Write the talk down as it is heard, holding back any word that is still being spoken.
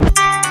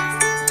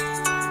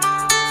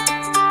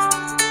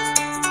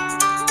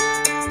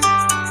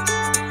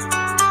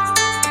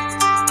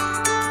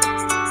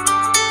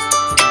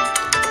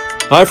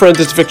Hi, friends.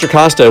 It's Victor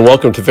Costa, and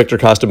welcome to Victor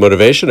Costa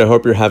Motivation. I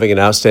hope you're having an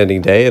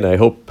outstanding day, and I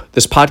hope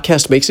this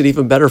podcast makes it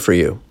even better for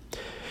you.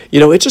 You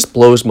know, it just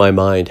blows my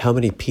mind how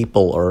many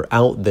people are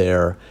out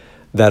there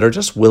that are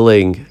just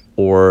willing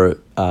or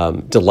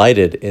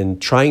delighted in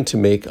trying to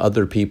make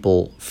other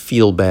people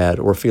feel bad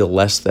or feel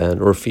less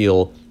than or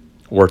feel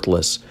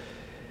worthless.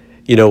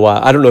 You know,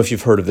 I don't know if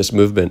you've heard of this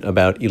movement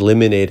about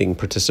eliminating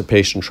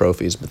participation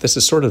trophies, but this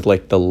is sort of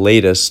like the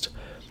latest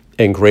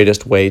and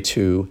greatest way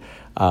to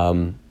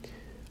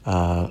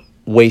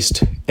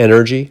waste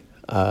energy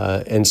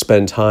and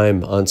spend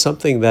time on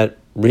something that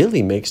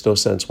really makes no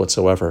sense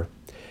whatsoever.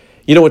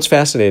 You know, what's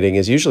fascinating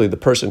is usually the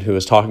person who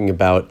is talking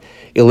about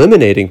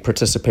eliminating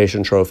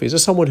participation trophies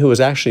is someone who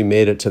has actually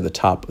made it to the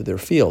top of their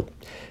field.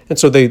 And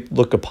so they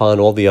look upon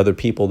all the other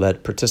people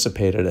that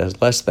participated as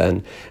less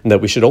than, and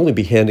that we should only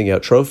be handing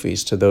out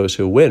trophies to those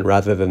who win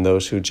rather than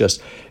those who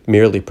just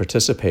merely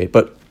participate.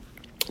 But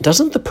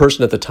doesn't the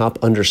person at the top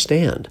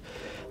understand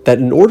that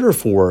in order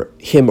for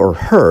him or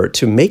her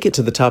to make it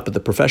to the top of the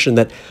profession,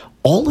 that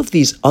all of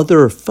these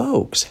other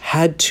folks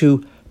had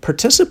to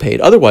participate?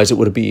 Otherwise, it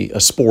would be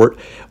a sport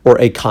or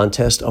a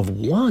contest of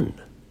one,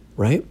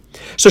 right?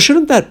 So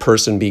shouldn't that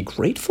person be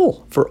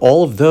grateful for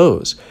all of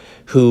those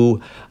who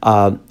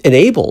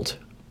enabled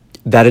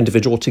that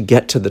individual to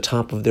get to the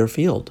top of their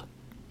field?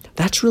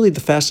 That's really the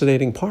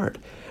fascinating part.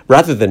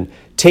 Rather than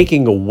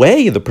taking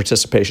away the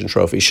participation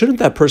trophy, shouldn't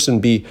that person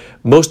be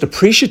most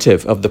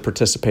appreciative of the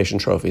participation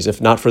trophies? If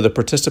not for the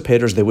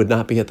participators, they would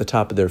not be at the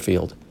top of their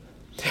field.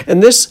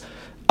 And this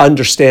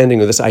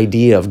understanding or this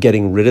idea of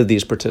getting rid of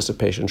these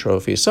participation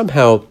trophies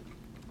somehow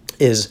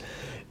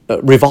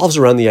revolves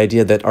around the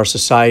idea that our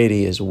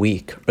society is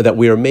weak, or that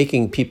we are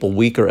making people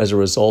weaker as a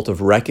result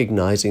of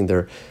recognizing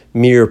their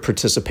mere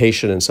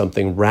participation in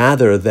something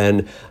rather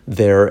than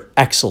their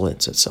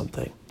excellence at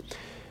something.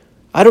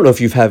 I don't know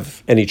if you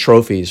have any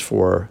trophies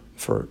for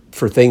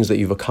things that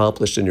you've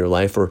accomplished in your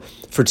life, or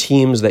for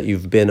teams that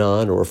you've been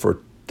on, or for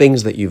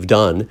things that you've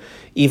done,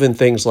 even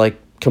things like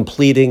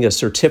completing a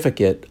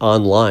certificate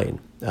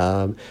online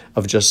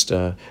of just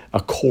a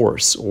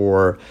course,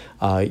 or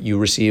you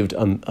received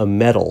a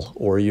medal,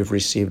 or you've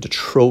received a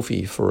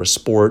trophy for a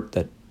sport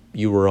that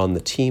you were on the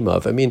team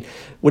of. I mean,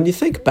 when you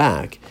think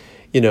back,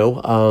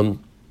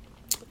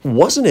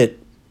 wasn't it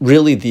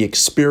really the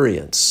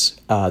experience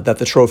that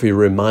the trophy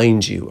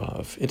reminds you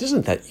of? It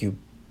isn't that you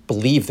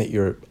believe that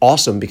you're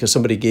awesome because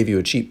somebody gave you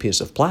a cheap piece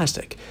of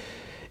plastic.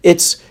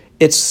 It's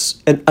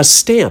a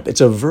stamp.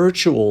 It's a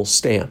virtual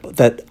stamp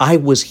that I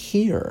was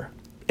here,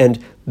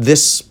 and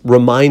this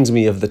reminds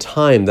me of the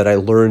time that I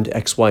learned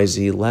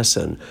XYZ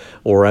lesson,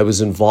 or I was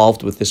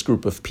involved with this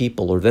group of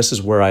people, or this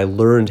is where I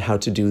learned how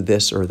to do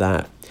this or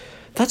that.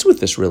 That's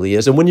what this really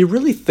is. And when you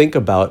really think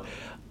about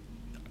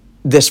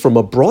this from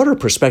a broader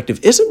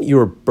perspective, isn't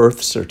your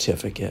birth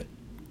certificate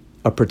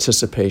a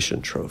participation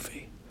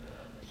trophy?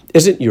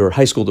 Isn't your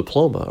high school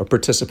diploma a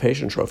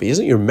participation trophy?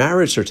 Isn't your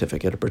marriage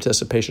certificate a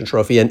participation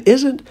trophy? And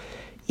isn't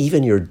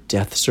even your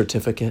death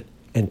certificate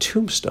and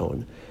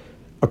tombstone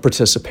a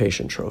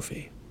participation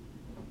trophy?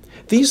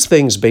 These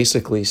things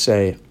basically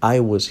say, I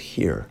was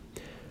here.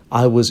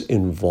 I was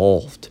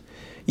involved.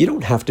 You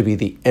don't have to be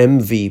the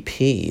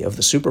MVP of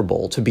the Super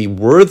Bowl to be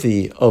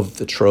worthy of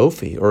the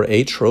trophy or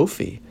a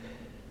trophy.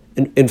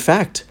 In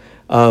fact,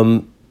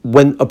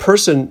 when a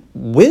person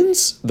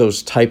wins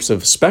those types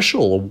of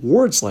special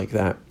awards like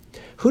that,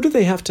 who do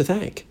they have to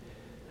thank?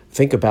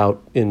 Think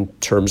about in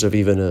terms of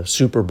even a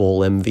Super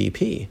Bowl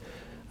MVP.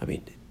 I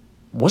mean,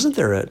 wasn't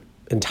there an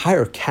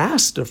entire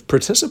cast of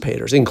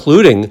participators,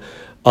 including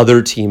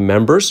other team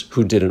members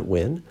who didn't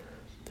win,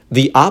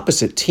 the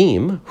opposite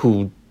team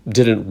who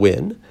didn't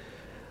win,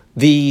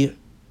 the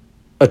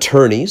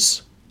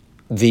attorneys,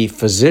 the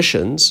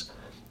physicians,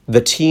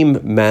 the team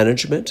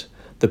management,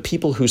 the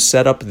people who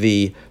set up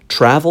the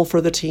travel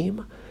for the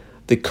team,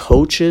 the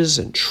coaches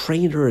and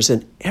trainers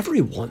and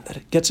everyone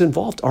that gets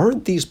involved?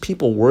 Aren't these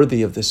people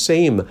worthy of the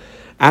same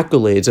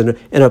accolades and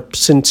a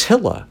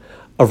scintilla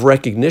of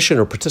recognition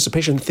or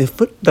participation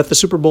that the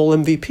Super Bowl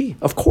MVP?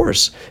 Of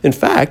course. In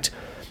fact,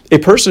 a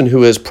person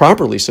who is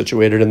properly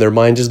situated in their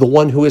mind is the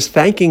one who is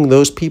thanking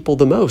those people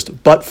the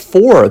most. But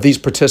for these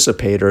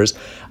participators,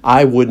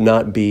 I would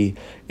not be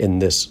in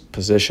this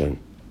position.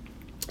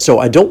 So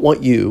I don't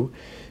want you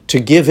to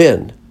give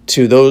in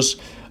to those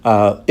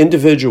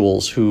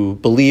individuals who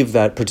believe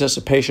that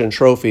participation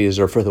trophies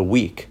are for the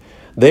weak.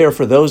 They are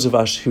for those of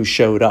us who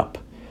showed up.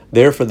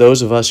 They're for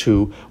those of us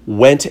who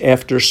went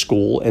after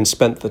school and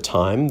spent the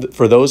time,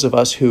 for those of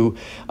us who,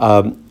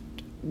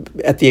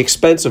 at the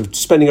expense of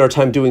spending our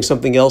time doing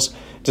something else,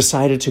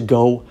 decided to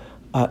go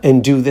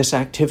and do this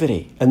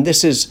activity. And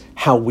this is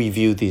how we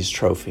view these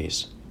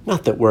trophies.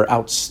 Not that we're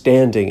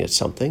outstanding at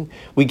something.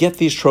 We get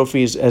these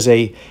trophies as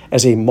a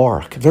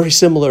mark, very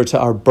similar to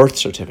our birth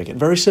certificate,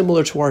 very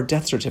similar to our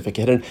death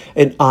certificate,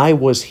 an I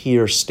was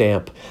here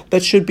stamp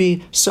that should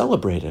be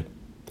celebrated.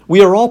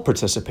 We are all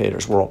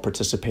participators. We're all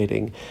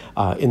participating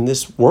in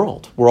this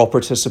world. We're all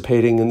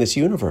participating in this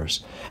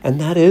universe.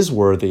 And that is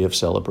worthy of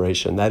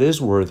celebration. That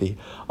is worthy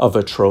of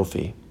a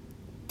trophy.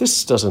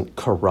 This doesn't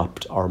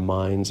corrupt our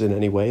minds in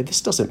any way.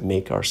 This doesn't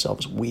make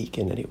ourselves weak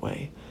in any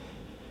way.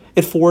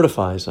 It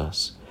fortifies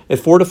us. It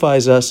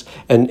fortifies us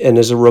and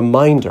is a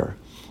reminder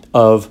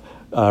of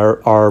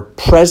our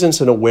presence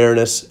and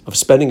awareness of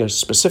spending a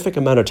specific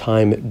amount of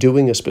time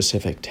doing a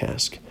specific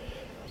task.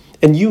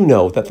 And you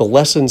know that the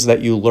lessons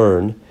that you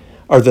learn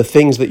are the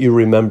things that you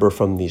remember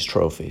from these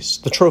trophies.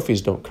 The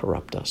trophies don't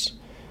corrupt us.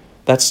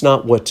 That's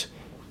not what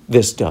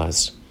this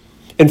does.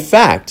 In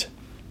fact,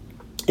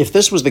 if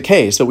this was the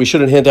case, that we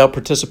shouldn't hand out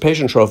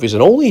participation trophies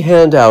and only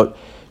hand out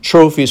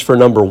trophies for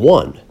number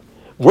one,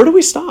 where do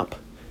we stop?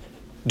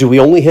 Do we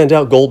only hand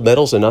out gold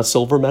medals and not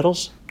silver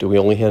medals? Do we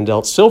only hand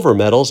out silver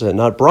medals and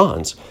not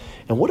bronze?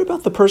 And what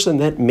about the person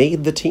that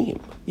made the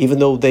team, even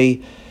though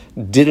they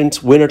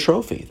didn't win a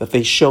trophy, that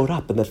they showed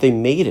up and that they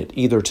made it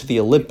either to the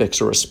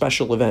Olympics or a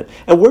special event?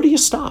 And where do you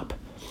stop?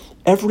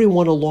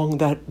 Everyone along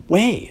that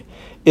way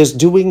is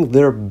doing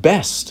their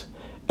best.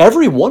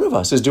 Every one of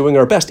us is doing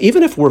our best.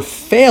 Even if we're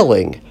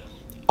failing,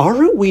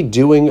 aren't we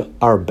doing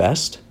our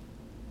best?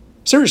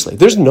 Seriously,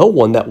 there's no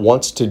one that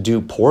wants to do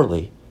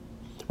poorly.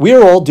 We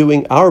are all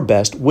doing our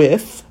best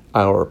with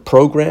our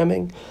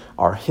programming,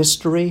 our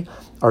history,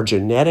 our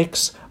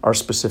genetics, our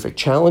specific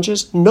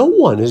challenges. No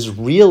one is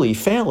really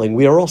failing.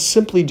 We are all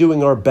simply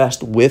doing our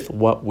best with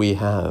what we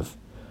have.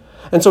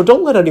 And so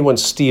don't let anyone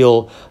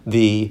steal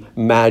the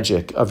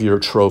magic of your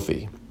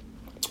trophy.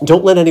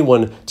 Don't let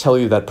anyone tell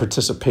you that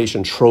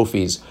participation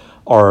trophies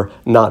are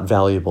not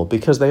valuable,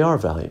 because they are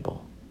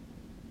valuable.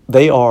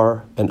 They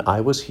are, and I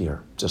was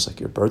here, just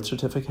like your birth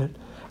certificate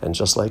and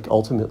just like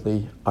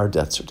ultimately our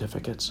death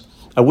certificates.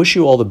 I wish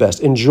you all the best.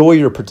 Enjoy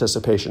your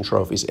participation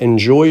trophies.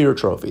 Enjoy your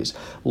trophies.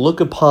 Look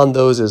upon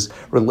those as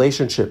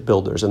relationship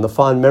builders and the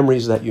fond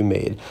memories that you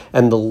made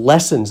and the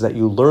lessons that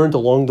you learned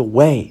along the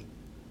way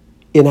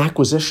in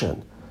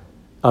acquisition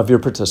of your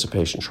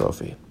participation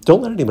trophy.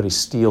 Don't let anybody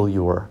steal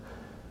your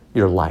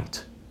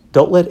light.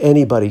 Don't let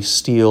anybody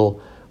steal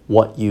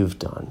what you've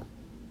done.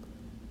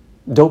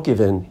 Don't give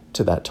in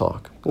to that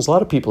talk. There's a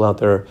lot of people out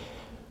there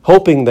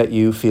hoping that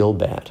you feel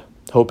bad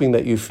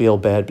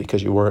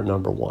because you weren't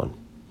number one.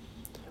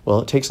 Well,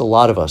 it takes a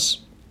lot of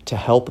us to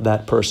help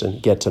that person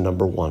get to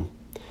number one.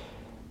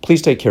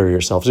 Please take care of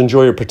yourselves.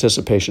 Enjoy your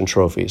participation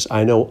trophies.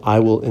 I know I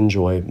will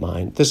enjoy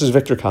mine. This is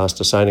Victor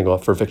Costa signing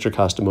off for Victor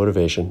Costa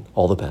Motivation.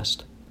 All the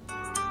best.